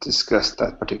discussed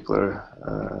that particular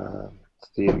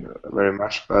theme very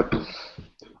much, but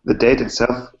the data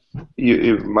itself,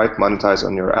 you might monetize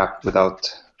on your app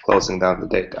without closing down the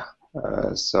data.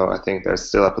 So I think there's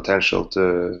still a potential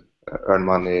to earn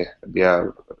money via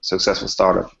a successful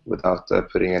startup without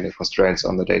putting any constraints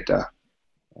on the data.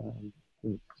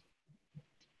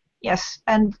 Yes,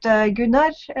 and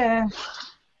Gunnar?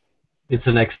 It's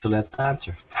an excellent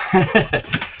answer.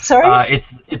 Sorry?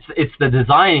 It's the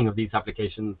designing of these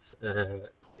applications.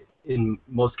 In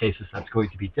most cases, that's going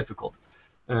to be difficult.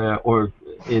 Or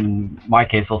in my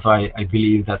case, also, I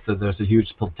believe that there's a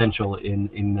huge potential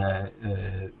in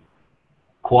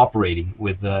cooperating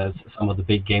with some of the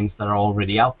big games that are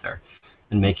already out there,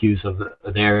 and make use of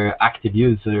their active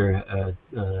user,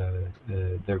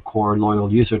 their core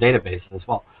loyal user database as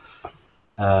well.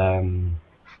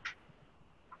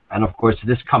 And of course,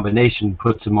 this combination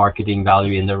puts the marketing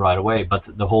value in there right away, but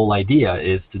the whole idea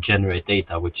is to generate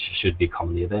data which should be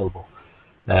commonly available.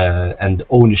 And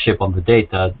ownership on the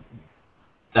data,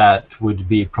 that would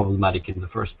be problematic in the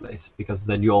first place, because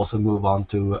then you also move on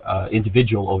to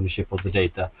individual ownership of the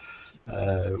data,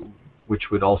 which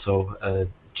would also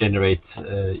generate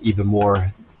even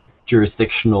more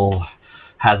jurisdictional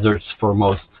hazards for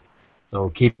most. So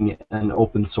keeping an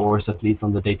open source, at least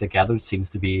on the data gathered, seems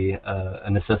to be a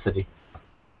necessity.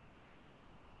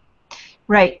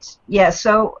 Right. Yeah.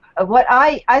 So what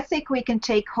I think we can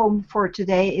take home for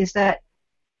today is that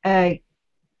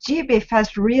GBIF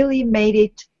has really made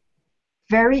it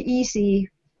very easy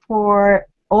for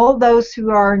all those who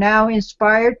are now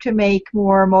inspired to make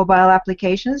more mobile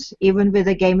applications, even with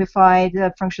a gamified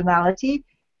functionality,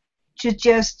 to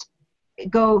just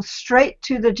go straight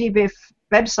to the GBIF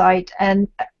website, and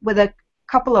with a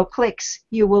couple of clicks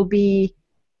you will be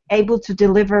able to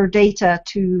deliver data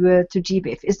to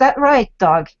GBIF. Is that right,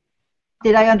 Dag?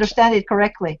 Did I understand it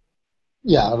correctly?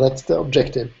 Yeah, that's the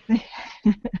objective.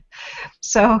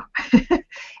 So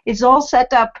it's all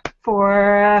set up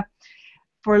for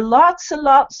lots and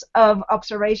lots of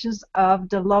observations of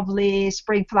the lovely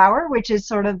spring flower, which is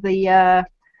sort of the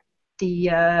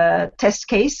test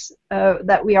case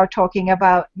that we are talking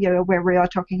about, where we are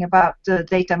talking about the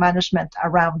data management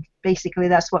around. Basically,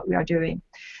 that's what we are doing.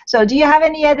 So do you have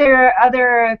any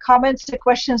other comments or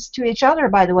questions to each other,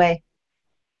 by the way?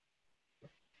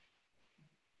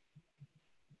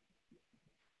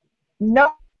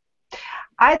 No.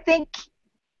 I think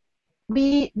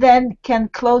we then can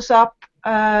close up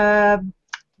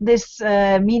this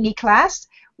mini class,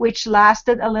 which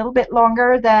lasted a little bit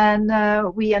longer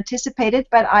than we anticipated,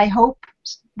 but I hope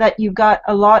that you got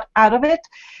a lot out of it.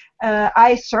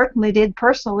 I certainly did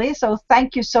personally, so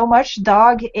thank you so much,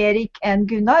 Dag, Erik, and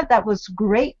Gunnar. That was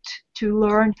great to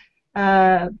learn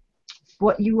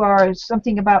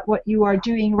something about what you are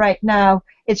doing right now.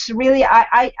 It's really,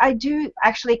 I do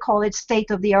actually call it state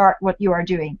of the art what you are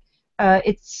doing.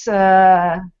 It's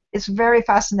very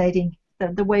fascinating,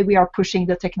 the way we are pushing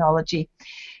the technology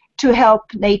to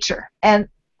help nature. And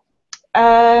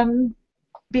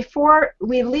before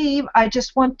we leave, I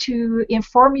just want to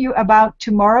inform you about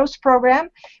tomorrow's program.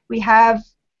 We have,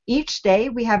 each day,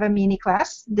 we have a mini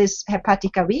class this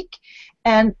Hepatica week,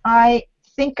 and I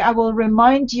think I will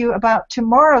remind you about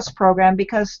tomorrow's program,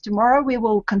 because tomorrow we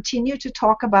will continue to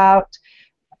talk about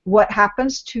what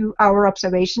happens to our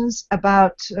observations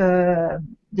about the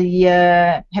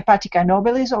Hepatica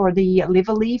nobilis, or the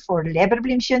liver leaf, or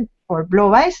Leberblümchen, or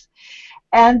blåveis.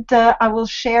 And I will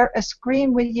share a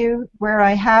screen with you where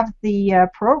I have the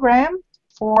program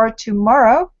for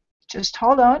tomorrow. Just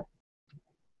hold on.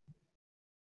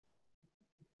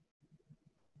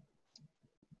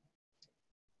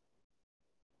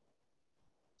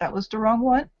 That was the wrong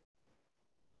one.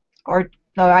 Or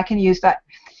no, I can use that.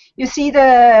 You see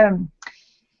this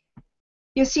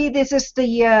is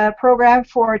the program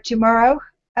for tomorrow.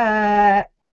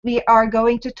 We are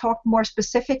going to talk more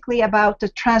specifically about the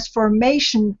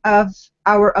transformation of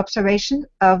our observation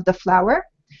of the flower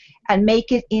and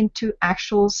make it into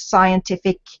actual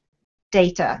scientific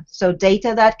data. So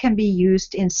data that can be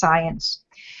used in science.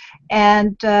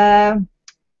 And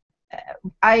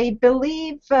I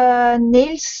believe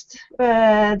Nils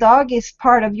Dag is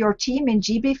part of your team in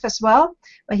GBIF as well.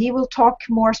 But he will talk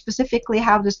more specifically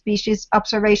how the species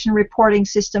observation reporting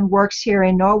system works here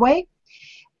in Norway.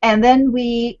 And then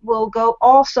we will go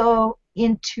also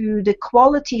into the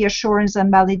quality assurance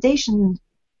and validation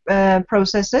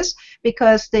processes,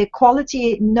 because the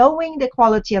quality, knowing the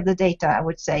quality of the data, I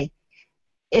would say,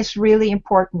 is really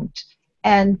important,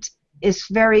 and is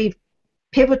very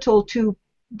pivotal to,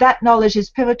 that knowledge is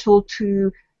pivotal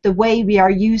to the way we are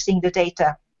using the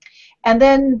data. And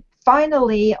then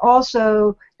finally,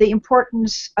 also the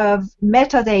importance of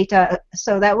metadata,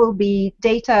 so that will be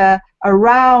data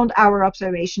around our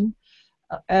observation,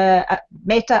 data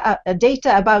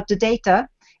about the data,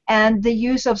 and the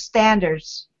use of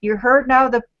standards. You heard now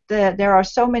that there are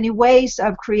so many ways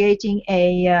of creating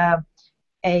a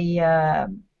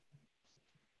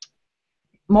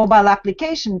mobile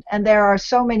application, and there are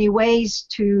so many ways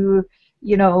to,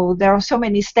 there are so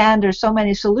many standards, so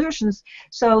many solutions.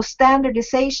 So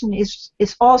standardization is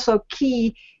also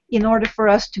key in order for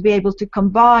us to be able to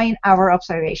combine our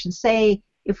observations. Say,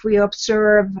 if we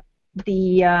observe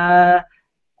the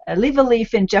liver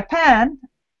leaf in Japan,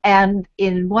 and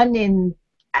one in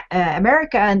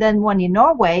America, and then one in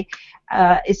Norway,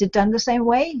 is it done the same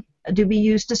way? Do we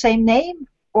use the same name?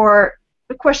 Or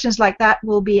questions like that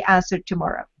will be answered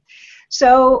tomorrow.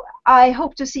 So I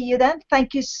hope to see you then.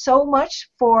 Thank you so much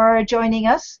for joining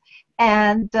us,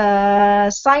 and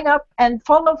sign up and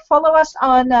follow us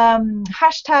on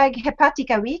hashtag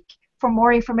Hepatica Week for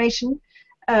more information,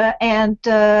 and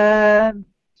let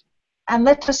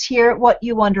us hear what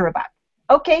you wonder about.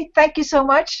 Okay, thank you so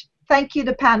much. Thank you,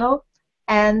 the panel,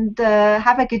 and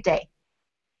have a good day.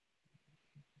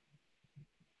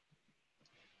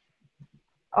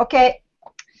 Okay,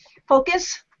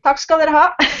 folkens, takk skal dere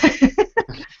ha.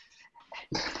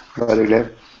 Bare hyggelig.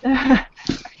 Du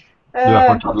er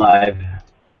fortsatt live.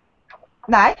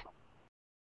 Nei.